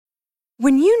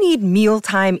When you need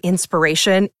mealtime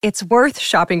inspiration, it's worth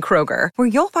shopping Kroger, where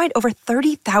you'll find over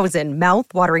 30,000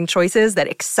 mouth-watering choices that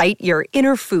excite your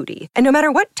inner foodie. And no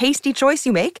matter what tasty choice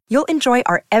you make, you'll enjoy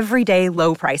our everyday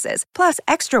low prices, plus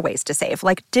extra ways to save,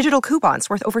 like digital coupons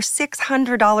worth over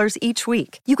 $600 each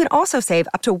week. You can also save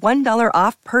up to $1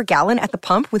 off per gallon at the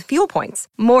pump with fuel points.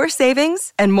 More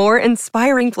savings and more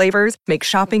inspiring flavors make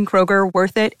shopping Kroger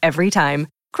worth it every time.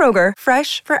 Kroger,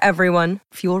 fresh for everyone.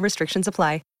 Fuel restrictions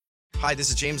apply. Hi, this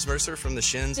is James Mercer from The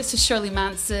Shins. This is Shirley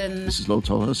Manson. This is Lo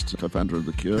Tolhurst, co-founder of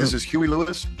The Cure. This is Huey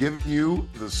Lewis giving you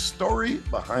the story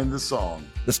behind the song.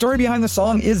 The Story Behind the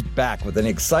Song is back with an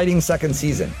exciting second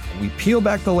season. We peel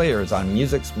back the layers on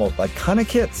music's most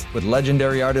iconic hits with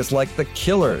legendary artists like The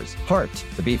Killers, Heart,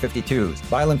 the B-52s,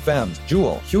 Violent Femmes,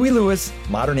 Jewel, Huey Lewis,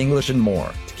 Modern English, and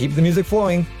more. To keep the music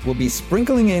flowing, we'll be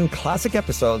sprinkling in classic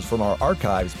episodes from our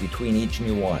archives between each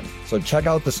new one. So check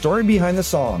out The Story Behind the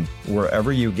Song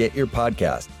wherever you get your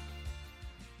podcast.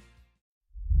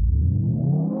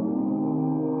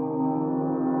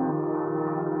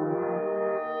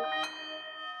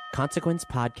 Consequence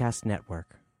Podcast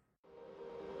Network.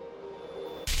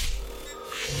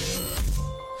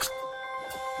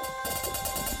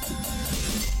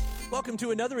 Welcome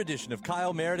to another edition of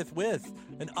Kyle Meredith With,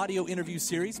 an audio interview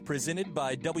series presented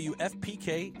by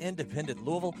WFPK Independent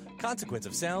Louisville, Consequence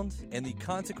of Sound, and the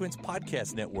Consequence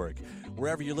Podcast Network.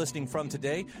 Wherever you're listening from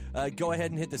today, go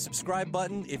ahead and hit the subscribe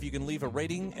button. If you can leave a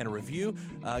rating and a review,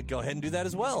 go ahead and do that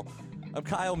as well. I'm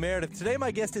Kyle Meredith. Today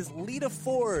my guest is Lita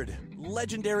Ford,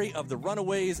 legendary of the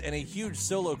Runaways and a huge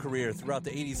solo career throughout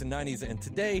the 80s and 90s. And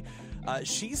today,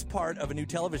 she's part of a new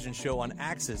television show on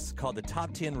Axis called The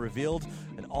Top 10 Revealed,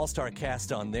 an all-star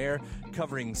cast on there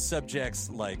covering subjects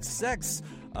like sex,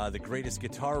 the greatest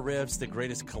guitar riffs, the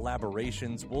greatest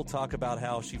collaborations. We'll talk about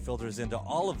how she filters into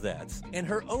all of that and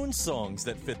her own songs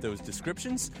that fit those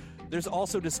descriptions. There's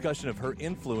also discussion of her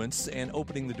influence and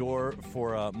opening the door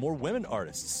for more women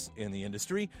artists in the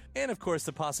industry. And, of course,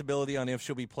 the possibility on if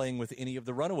she'll be playing with any of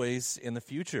the Runaways in the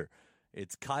future.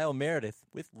 It's Kyle Meredith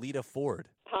with Lita Ford.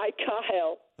 Hi,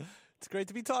 Kyle. It's great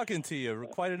to be talking to you.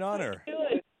 Quite an honor.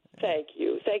 Good. Thank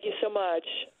you. Thank you so much.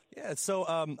 Yeah, so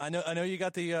I know you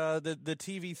got the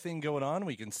TV thing going on.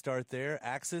 We can start there.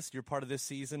 Axis, you're part of this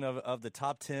season of the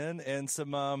Top 10, and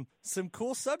some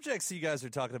cool subjects you guys are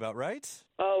talking about, right?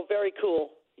 Oh, very cool.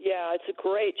 Yeah, it's a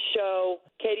great show.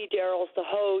 Katie Darrell's the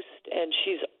host, and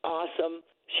she's awesome.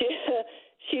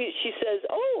 She says,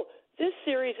 "Oh, this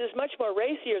series is much more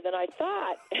racier than I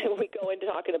thought." And we go into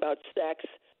talking about sex.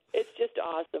 It's just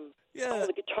awesome. Yeah. All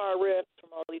the guitar riffs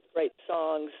from all these great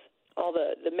songs, all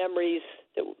the memories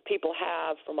that people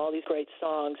have from all these great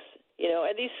songs,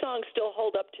 and these songs still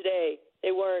hold up today.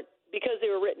 They weren't, because they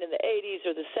were written in the 80s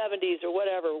or the 70s or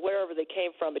whatever, wherever they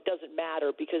came from, it doesn't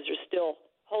matter because they're still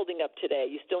holding up today.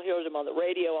 You still hear them on the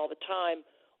radio all the time,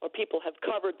 or people have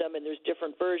covered them, and there's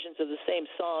different versions of the same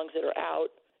songs that are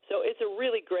out. So it's a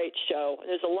really great show, and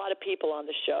there's a lot of people on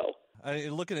the show.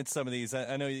 Looking at some of these,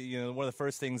 I know one of the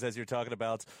first things as you're talking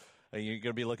about, you're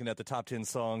going to be looking at the top 10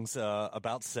 songs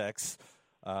about sex.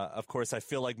 Of course, I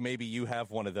feel like maybe you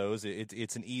have one of those.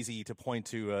 It's an easy to point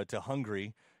to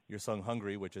Hungry, your song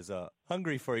Hungry, which is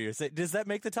Hungry for You. Does that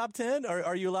make the top 10?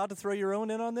 Are you allowed to throw your own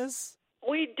in on this?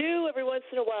 We do every once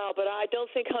in a while, but I don't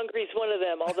think Hungry's one of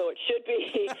them, although it should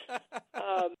be.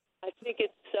 I think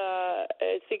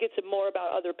it's more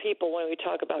about other people when we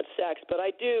talk about sex, but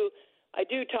I do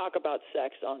talk about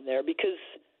sex on there because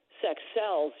sex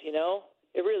sells,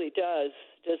 It really does.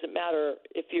 Doesn't matter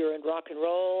if you're in rock and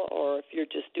roll or if you're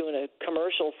just doing a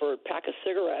commercial for a pack of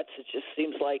cigarettes. It just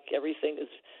seems like everything is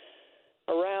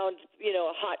around,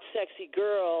 a hot, sexy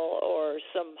girl or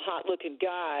some hot-looking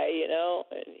guy, and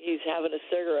he's having a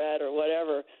cigarette or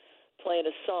whatever, playing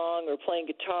a song or playing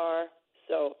guitar.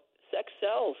 So sex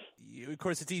sells. Of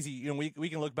course, it's easy. We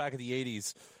can look back at the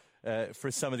 80s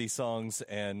for some of these songs,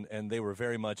 and they were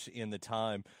very much in the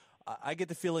time. I get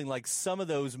the feeling like some of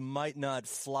those might not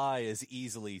fly as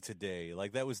easily today.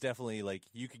 Like that was definitely like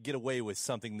you could get away with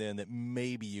something then that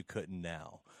maybe you couldn't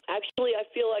now. Actually, I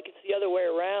feel like it's the other way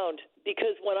around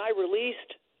because when I released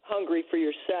Hungry for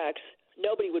Your Sex,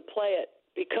 nobody would play it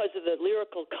because of the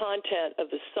lyrical content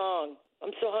of the song.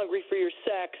 I'm so hungry for your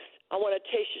sex. I want to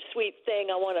taste your sweet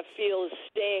thing. I want to feel the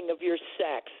sting of your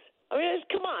sex. I mean,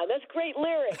 come on, that's great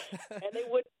lyrics. And they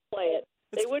wouldn't play it.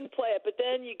 They wouldn't play it, but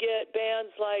then you get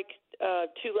bands like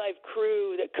Two Live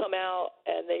Crew that come out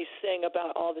and they sing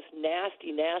about all this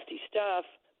nasty, nasty stuff.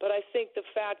 But I think the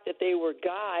fact that they were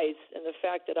guys and the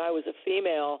fact that I was a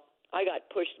female, I got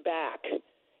pushed back,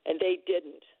 and they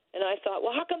didn't. And I thought,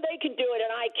 well, how come they can do it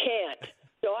and I can't?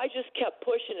 So I just kept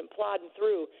pushing and plodding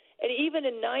through. And even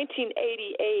in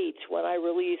 1988, when I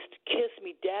released Kiss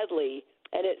Me Deadly,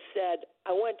 and it said,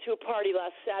 I went to a party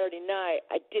last Saturday night,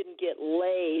 I didn't get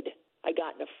laid, I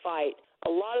got in a fight. A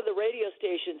lot of the radio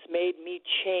stations made me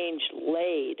change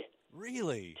laid.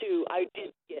 Really? To I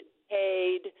didn't get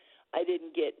paid, I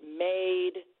didn't get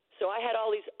made. So I had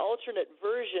all these alternate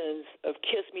versions of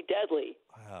Kiss Me Deadly.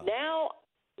 Wow. Now,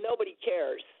 nobody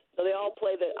cares. So they all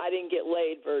play the I didn't get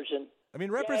laid version. I mean,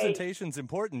 representation's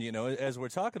important, you know, as we're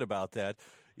talking about that.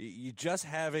 You just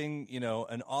having, you know,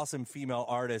 an awesome female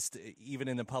artist, even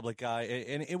in the public eye,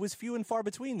 and it was few and far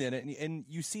between then, and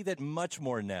you see that much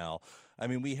more now. I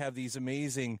mean, we have these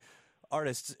amazing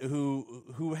artists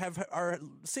who are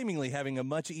seemingly having a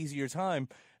much easier time,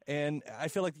 and I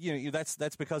feel like, you know,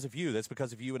 that's because of you. That's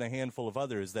because of you and a handful of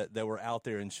others that were out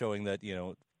there and showing that, you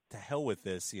know, to hell with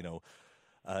this, you know,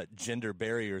 gender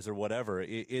barriers or whatever.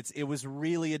 It was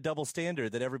really a double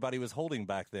standard that everybody was holding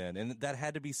back then, and that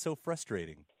had to be so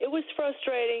frustrating. It was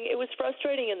frustrating. It was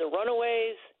frustrating in the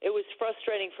Runaways. It was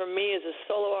frustrating for me as a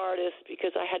solo artist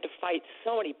because I had to fight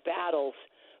so many battles,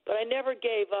 but I never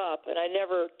gave up, and I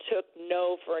never took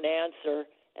no for an answer,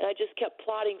 and I just kept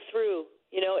plodding through.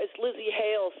 You know, as Lizzie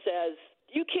Hale says,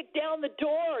 you kicked down the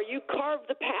door, you carved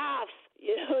the path,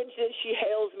 you know, and then she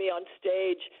hails me on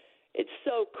stage. It's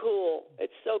so cool.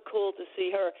 It's so cool to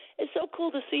see her. It's so cool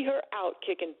to see her out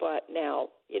kicking butt now,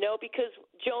 you know, because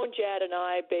Joan Jett and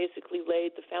I basically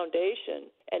laid the foundation,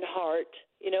 and Hart,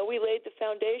 you know, we laid the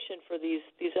foundation for these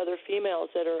other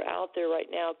females that are out there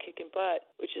right now kicking butt,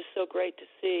 which is so great to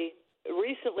see.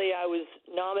 Recently, I was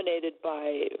nominated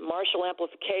by Marshall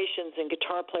Amplifications and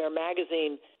Guitar Player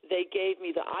Magazine. They gave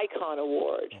me the Icon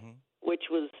Award, which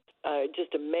was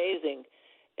just amazing.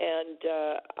 And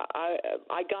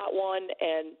I got one,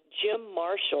 and Jim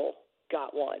Marshall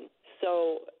got one.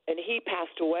 So, and he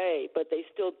passed away, but they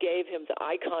still gave him the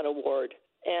Icon Award.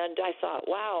 And I thought,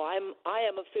 wow, I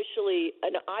am officially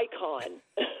an icon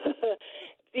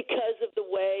because of the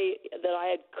way that I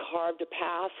had carved a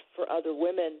path for other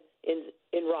women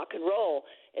in rock and roll.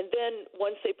 And then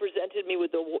once they presented me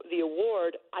with the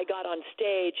award, I got on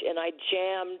stage and I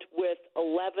jammed with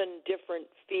 11 different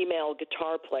female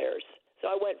guitar players. So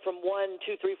I went from 1,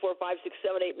 2, 3, 4, 5, 6,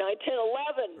 7, 8, 9, 10,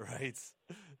 11. Right.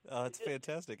 It's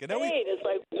fantastic. And it's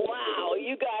like, wow,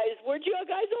 you guys, where'd you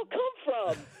guys all come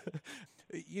from?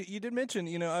 You did mention,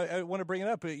 you know, I want to bring it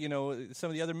up, you know,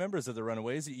 some of the other members of the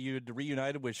Runaways. You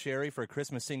reunited with Sherry for a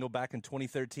Christmas single back in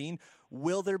 2013.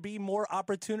 Will there be more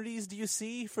opportunities, do you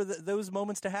see, for those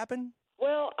moments to happen?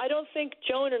 Well, I don't think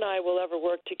Joan and I will ever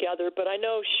work together, but I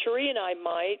know Sheree and I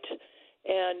might.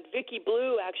 And Vicky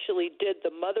Blue actually did the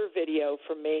Mother video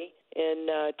for me in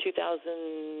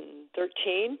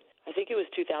 2013. I think it was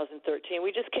 2013. We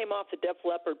just came off the Def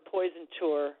Leppard Poison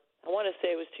tour. I want to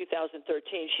say it was 2013.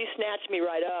 She snatched me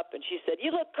right up, and she said,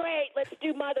 "You look great. Let's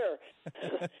do Mother."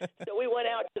 So we went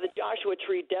out to the Joshua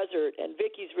Tree Desert, and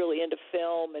Vicky's really into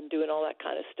film and doing all that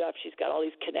kind of stuff. She's got all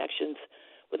these connections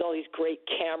with all these great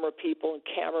camera people and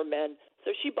cameramen.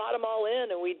 So she bought them all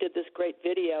in, and we did this great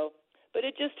video. But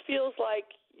it just feels like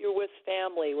you're with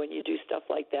family when you do stuff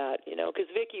like that, you know, because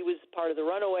Vicky was part of the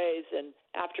Runaways, and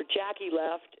after Jackie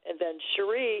left, and then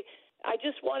Sheree, I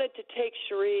just wanted to take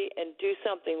Sheree and do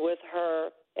something with her,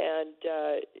 and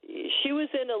she was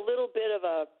in a little bit of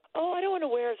a, I don't want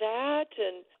to wear that,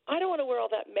 and I don't want to wear all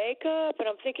that makeup,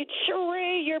 and I'm thinking,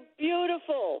 Sheree, you're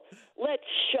beautiful. Let's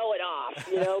show it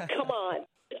off, you know, come on.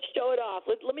 Let's show it off.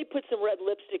 Let me put some red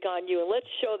lipstick on you, and let's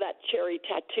show that cherry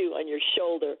tattoo on your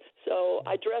shoulder. So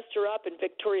I dressed her up in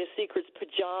Victoria's Secret's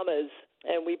pajamas,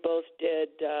 and we both did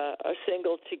a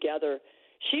single together.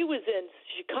 She was in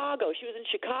Chicago. She was in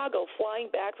Chicago,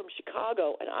 flying back from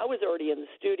Chicago, and I was already in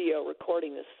the studio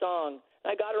recording this song.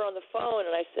 I got her on the phone,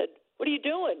 and I said, "What are you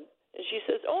doing?" And she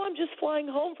says, "I'm just flying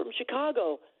home from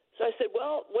Chicago." So I said,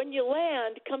 "Well, when you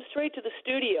land, come straight to the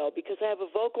studio because I have a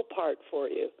vocal part for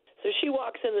you." So she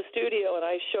walks in the studio, and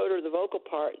I showed her the vocal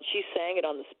part, and she sang it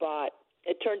on the spot.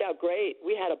 It turned out great.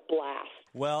 We had a blast.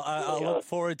 Well, I'll look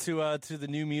forward to the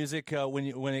new music when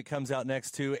it comes out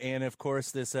next, too, and, of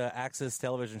course, this Access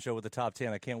television show with the Top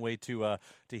 10. I can't wait to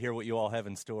hear what you all have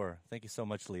in store. Thank you so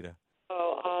much, Lita.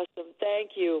 Oh, awesome.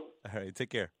 Thank you. All right,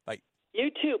 take care. Bye. You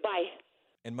too. Bye.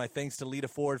 And my thanks to Lita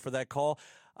Ford for that call.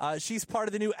 She's part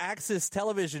of the new Access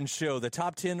television show, The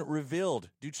Top 10 Revealed.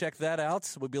 Do check that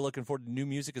out. We'll be looking forward to new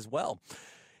music as well.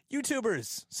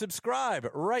 YouTubers, subscribe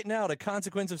right now to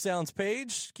Consequence of Sound's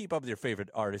page. Keep up with your favorite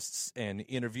artists and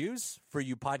interviews. For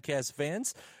you podcast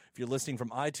fans, if you're listening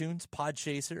from iTunes,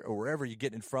 Podchaser, or wherever you're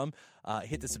getting it from,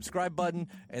 hit the subscribe button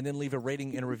and then leave a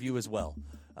rating and a review as well.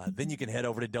 Then you can head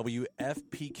over to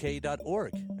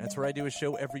WFPK.org. That's where I do a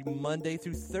show every Monday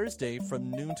through Thursday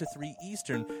from noon to 3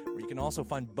 Eastern, where you can also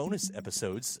find bonus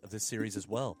episodes of this series as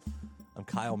well. I'm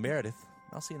Kyle Meredith.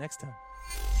 I'll see you next time.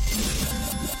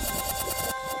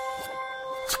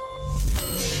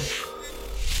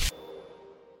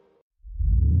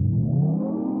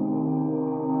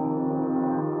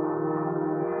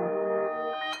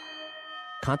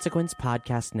 Consequence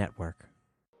Podcast Network.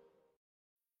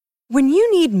 When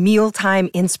you need mealtime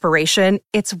inspiration,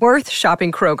 it's worth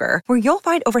shopping Kroger, where you'll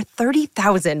find over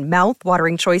 30,000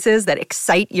 mouth-watering choices that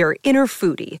excite your inner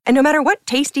foodie. And no matter what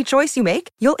tasty choice you make,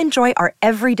 you'll enjoy our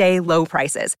everyday low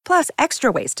prices, plus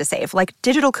extra ways to save, like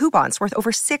digital coupons worth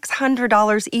over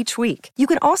 $600 each week. You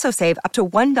can also save up to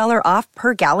 $1 off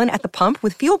per gallon at the pump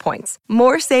with fuel points.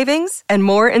 More savings and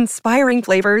more inspiring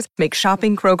flavors make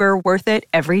shopping Kroger worth it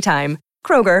every time.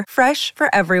 Kroger, fresh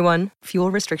for everyone. Fuel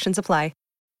restrictions apply.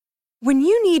 When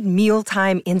you need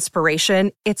mealtime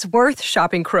inspiration, it's worth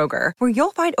shopping Kroger, where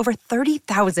you'll find over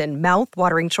 30,000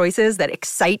 mouth-watering choices that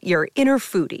excite your inner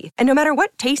foodie. And no matter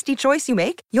what tasty choice you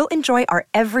make, you'll enjoy our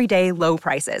everyday low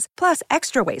prices, plus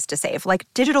extra ways to save, like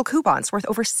digital coupons worth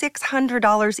over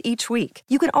 $600 each week.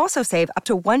 You can also save up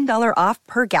to $1 off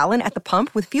per gallon at the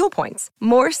pump with fuel points.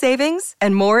 More savings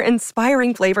and more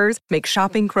inspiring flavors make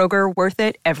shopping Kroger worth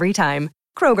it every time.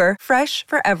 Kroger, fresh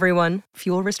for everyone.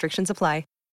 Fuel restrictions apply.